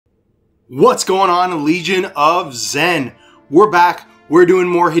What's going on, Legion of Zen? We're back. We're doing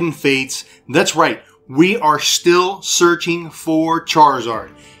more Hidden Fates. That's right. We are still searching for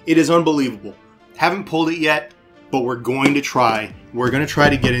Charizard. It is unbelievable. Haven't pulled it yet, but we're going to try. We're going to try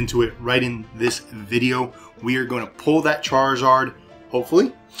to get into it right in this video. We are going to pull that Charizard,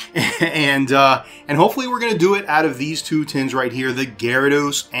 hopefully. and hopefully we're going to do it out of these two tins right here, the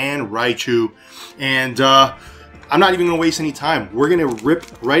Gyarados and Raichu. And I'm not even going to waste any time. We're going to rip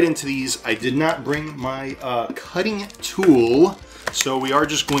right into these. I did not bring my cutting tool, so we are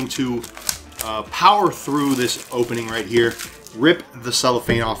just going to power through this opening right here, rip the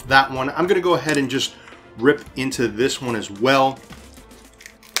cellophane off that one. I'm going to go ahead and just rip into this one as well.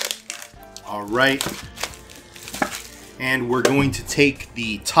 All right. And we're going to take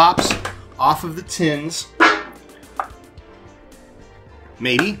the tops off of the tins.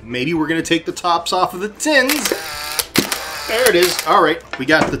 Maybe we're going to take the tops off of the tins. There it is. All right, we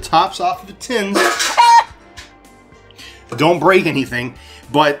got the tops off of the tins. Don't break anything.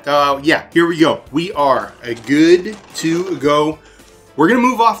 But yeah, here we go. We are good to go. We're going to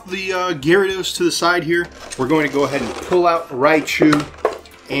move off the Gyarados to the side here. We're going to go ahead and pull out Raichu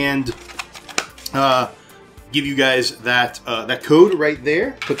and give you guys that that code right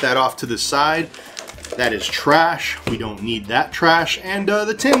there. Put that off to the side. That is trash. We don't need that trash. And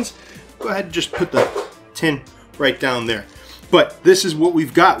the tins, go ahead and just put the tin right down there. But this is what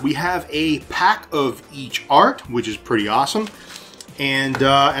we've got. We have a pack of each art, which is pretty awesome. And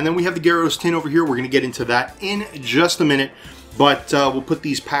then we have the Gyarados tin over here. We're going to get into that in just a minute. But we'll put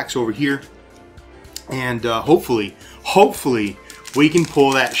these packs over here. And hopefully we can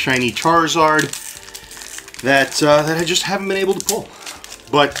pull that shiny Charizard that I just haven't been able to pull.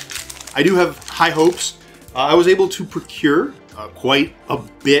 But I do have high hopes. I was able to procure quite a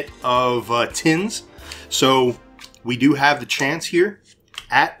bit of tins. So we do have the chance here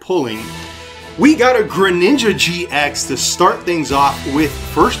at pulling. We got a Greninja GX to start things off with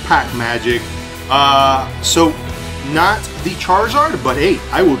first pack magic. So not the Charizard, but hey,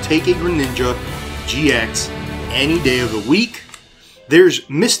 I will take a Greninja GX any day of the week. There's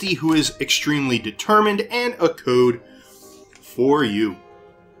Misty, who is extremely determined, and a code for you.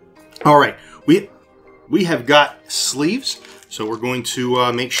 All right, we have got sleeves, so we're going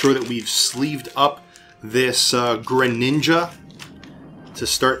to make sure that we've sleeved up this Greninja to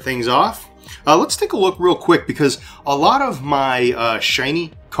start things off. Let's take a look real quick, because a lot of my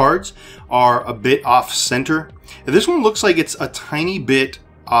shiny cards are a bit off center. This one looks like it's a tiny bit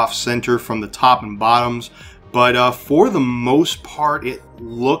off center from the top and bottoms, but for the most part it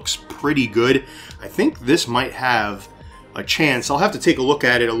looks pretty good. I think this might have a chance. I'll have to take a look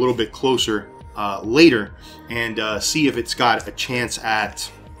at it a little bit closer later and see if it's got a chance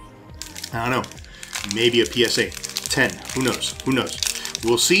at, I don't know, maybe a PSA 10. Who knows? Who knows?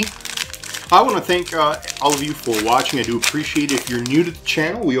 We'll see. I want to thank all of you for watching. I do appreciate it. If you're new to the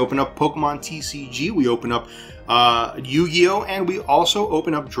channel, we open up Pokemon TCG, we open up Yu-Gi-Oh, and we also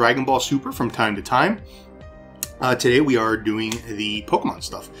open up Dragon Ball Super from time to time. Today we are doing the Pokemon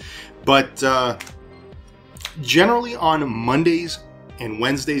stuff. But generally on Mondays and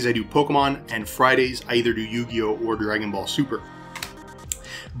Wednesdays I do Pokemon, and Fridays I either do Yu-Gi-Oh or Dragon Ball Super.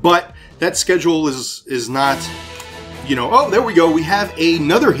 But that schedule is not, you know. Oh, there we go. We have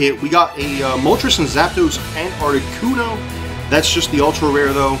another hit. We got a Moltres and Zapdos and Articuno. That's just the ultra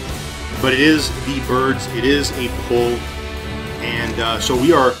rare though. But it is the birds. It is a pull. And so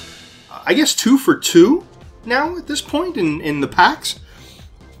we are, I guess, 2 for 2 now at this point in the packs.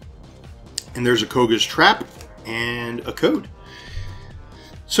 And there's a Koga's Trap and a code.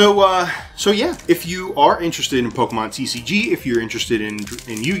 So so yeah, if you are interested in Pokemon TCG, if you're interested in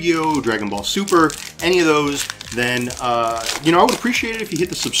Yu-Gi-Oh, Dragon Ball Super, any of those, then you know, I would appreciate it if you hit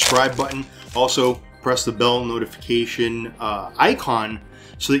the subscribe button. Also, press the bell notification icon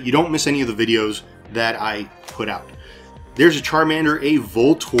so that you don't miss any of the videos that I put out. There's a Charmander, a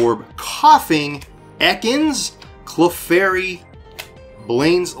Voltorb, Coughing, Ekans, Clefairy,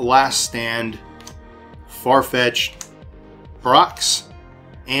 Blaine's Last Stand, Farfetch'd, Brox,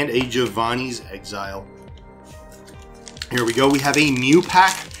 and a Giovanni's Exile. Here we go. We have a Mew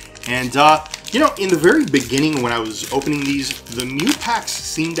pack. And, you know, in the very beginning when I was opening these, the Mew packs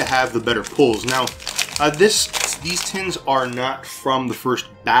seem to have the better pulls. Now, these tins are not from the first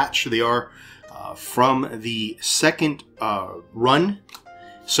batch. They are from the second run.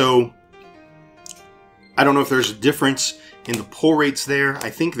 So, I don't know if there's a difference in the pull rates there. I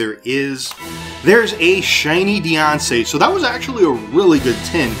think there is. There's a shiny Deontay. So that was actually a really good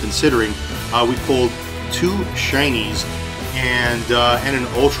tin, considering we pulled 2 shinies and an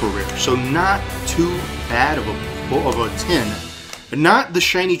ultra rare. So not too bad of a tin Not the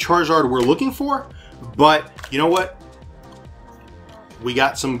shiny Charizard we're looking for, but you know what? We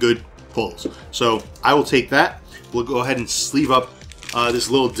got some good pulls. So I will take that. We'll go ahead and sleeve up this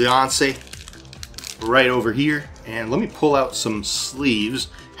little Deontay right over here. And let me pull out some sleeves.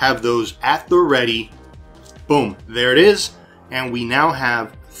 Have those at the ready. Boom, there it is. And we now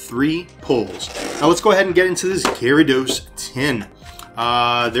have 3 pulls. Now let's go ahead and get into this Gyarados tin.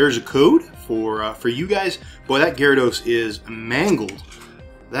 There's a code for you guys. Boy, that Gyarados is mangled.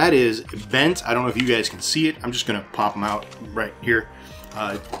 That is bent. I don't know if you guys can see it. I'm just gonna pop them out right here.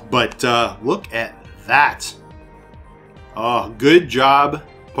 But look at that. Oh, good job,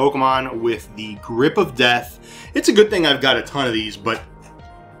 Pokemon, with the Grip of Death. It's a good thing I've got a ton of these, but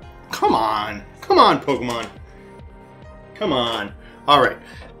come on, Pokemon. Come on. All right,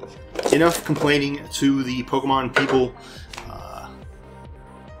 enough complaining to the Pokemon people.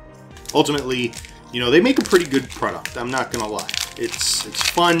 Ultimately, you know, they make a pretty good product. I'm not gonna lie. It's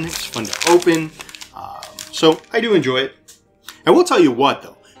fun. It's fun to open. So I do enjoy it. I will tell you what,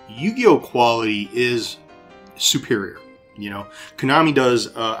 though, Yu-Gi-Oh! Quality is superior. You know, Konami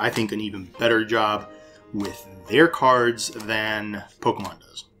does, I think, an even better job with their cards than Pokemon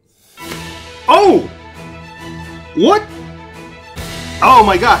does. Oh! What? Oh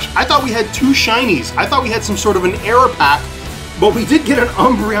my gosh, I thought we had 2 shinies. I thought we had some sort of an error pack, but we did get an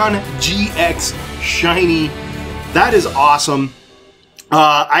Umbreon GX shiny. That is awesome.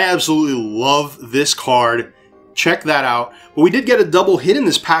 I absolutely love this card. Check that out. But we did get a double hit in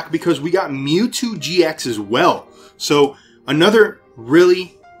this pack because we got Mewtwo GX as well. So another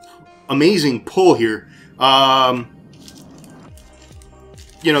really amazing pull here.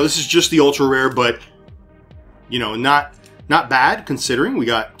 You know, this is just the ultra rare, but you know, not bad considering we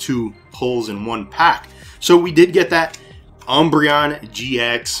got 2 pulls in 1 pack. So we did get that Umbreon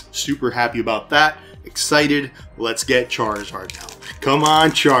GX. Super happy about that. Excited. Let's get Charizard now. Come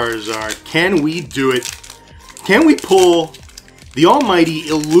on, Charizard. Can we do it? Can we pull the almighty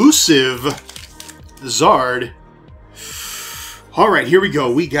elusive Zard? Alright, here we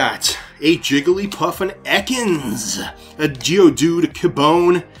go. We got a Jigglypuff and Ekans, a Geodude,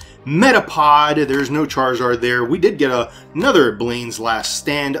 Cubone, Metapod. There's no Charizard there. We did get another Blaine's Last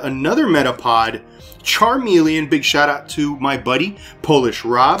Stand, another Metapod, Charmeleon. Big shout out to my buddy, Polish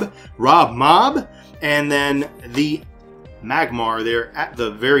Rob Mob, and then the Magmar there at the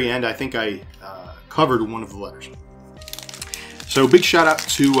very end. I think I covered one of the letters. So big shout out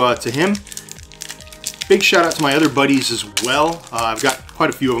to him. Big shout out to my other buddies as well. I've got quite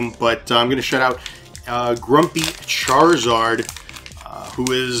a few of them, but I'm going to shout out Grumpy Charizard,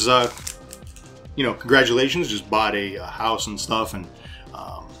 who is, you know, congratulations, just bought a house and stuff, and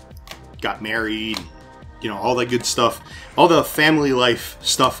got married, you know, all that good stuff, all the family life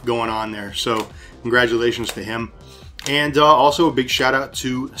stuff going on there. So congratulations to him. And also a big shout out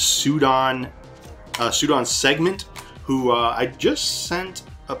to Sudan Segment, who I just sent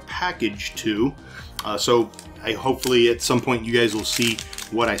a package to. So hopefully at some point you guys will see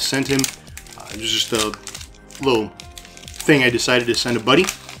what I sent him. It was just a little thing I decided to send a buddy.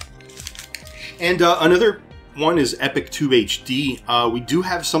 And another one is Epic Tube HD. We do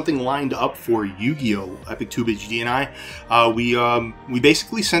have something lined up for Yu-Gi-Oh! Epic Tube HD and I. We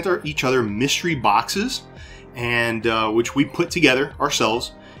basically sent each other mystery boxes, and which we put together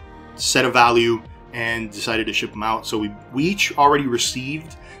ourselves, set a value, and decided to ship them out. So we each already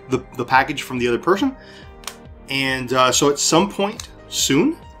received the package from the other person, and so at some point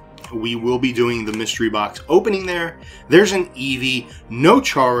soon we will be doing the mystery box opening there. There's an Eevee, no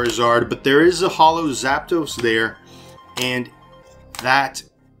Charizard, but there is a Holo Zapdos there, and that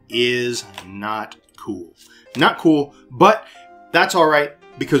is not cool. Not cool, but that's alright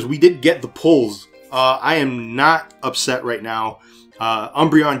because we did get the pulls. I am not upset right now.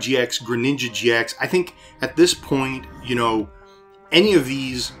 Umbreon GX, Greninja GX, I think at this point, you know, any of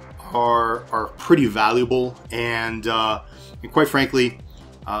these are pretty valuable, and quite frankly,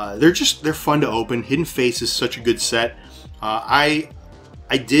 they're fun to open. Hidden Face is such a good set. I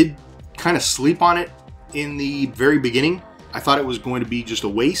did kind of sleep on it in the very beginning. I thought it was going to be just a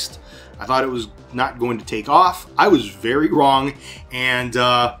waste. I thought it was not going to take off. I was very wrong, and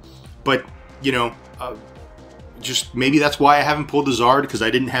but you know, just maybe that's why I haven't pulled the Zard, because I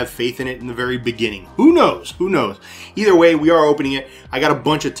didn't have faith in it in the very beginning. Who knows? Who knows? Either way, we are opening it. I got a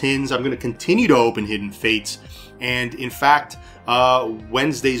bunch of tins. I'm going to continue to open Hidden Fates. And in fact,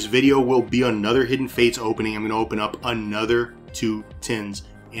 Wednesday's video will be another Hidden Fates opening. I'm going to open up another 2 tins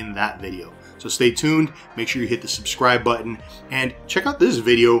in that video. So stay tuned. Make sure you hit the subscribe button and check out this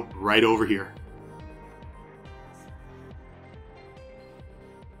video right over here.